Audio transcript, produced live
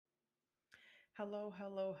Hello,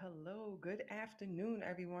 hello, hello. Good afternoon,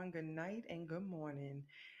 everyone. Good night and good morning.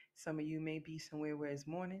 Some of you may be somewhere where it's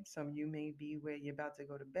morning. Some of you may be where you're about to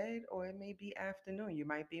go to bed, or it may be afternoon. You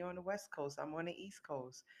might be on the West Coast. I'm on the East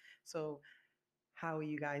Coast. So, how are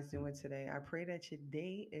you guys doing today? I pray that your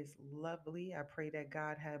day is lovely. I pray that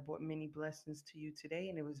God had brought many blessings to you today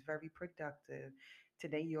and it was very productive.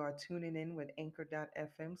 Today, you are tuning in with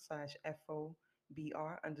anchor.fm/FOBR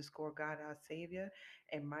underscore God our Savior.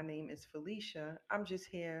 And my name is Felicia. I'm just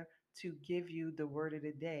here to give you the word of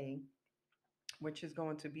the day, which is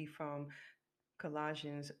going to be from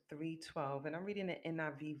Colossians 3:12. And I'm reading the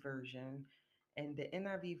NIV version. And the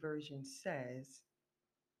NIV version says,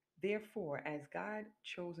 therefore, as God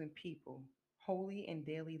chosen people, holy and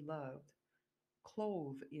dearly loved,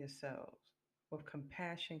 clothe yourselves with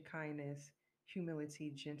compassion, kindness,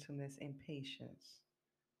 humility, gentleness, and patience.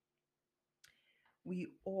 We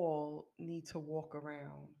all need to walk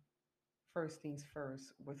around, first things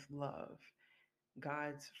first, with love.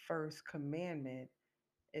 God's first commandment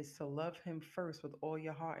is to love Him first with all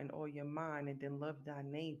your heart and all your mind, and then love thy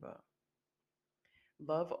neighbor.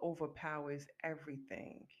 Love overpowers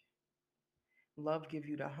everything. Love gives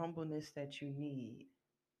you the humbleness that you need.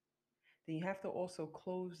 Then you have to also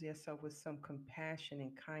clothe yourself with some compassion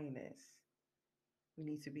and kindness. We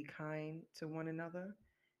need to be kind to one another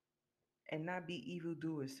and not be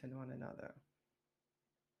evildoers to one another.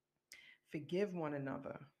 Forgive one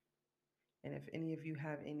another. And if any of you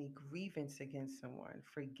have any grievance against someone,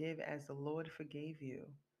 forgive as the Lord forgave you.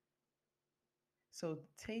 So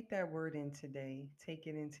take that word in today, take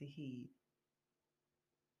it into heed.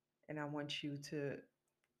 And I want you to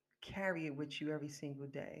carry it with you every single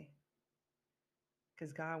day.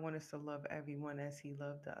 Because God wants us to love everyone as He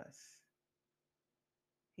loved us.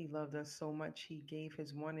 He loved us so much, He gave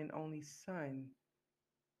His one and only Son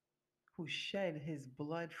who shed His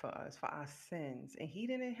blood for us, for our sins. And He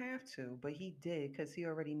didn't have to, but He did because He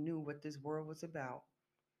already knew what this world was about.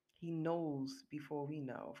 He knows before we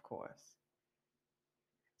know, of course.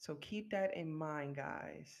 So keep that in mind,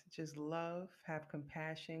 guys. Just love, have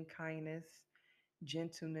compassion, kindness,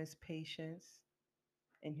 gentleness, patience,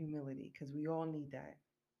 and humility because we all need that.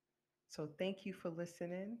 So thank you for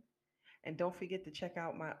listening. And don't forget to check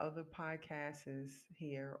out my other podcasts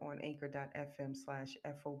here on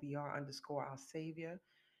anchor.fm/FOBR underscore our Savior.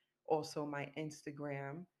 Also, my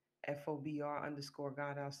Instagram, FOBR underscore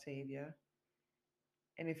God our Savior.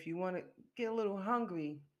 And if you want to get a little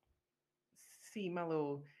hungry, see my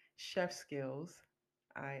little chef skills.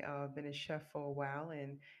 I've been a chef for a while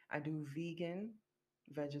and I do vegan,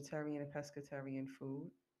 vegetarian, and pescatarian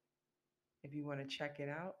food. If you want to check it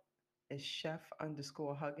out, it's chef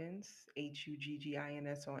underscore Huggins,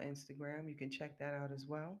 Huggins on Instagram. You can check that out as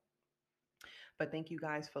well. But thank you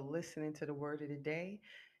guys for listening to the word of the day.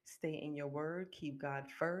 Stay in your word, keep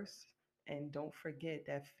God first, and don't forget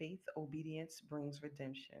that faith, obedience brings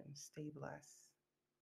redemption. Stay blessed.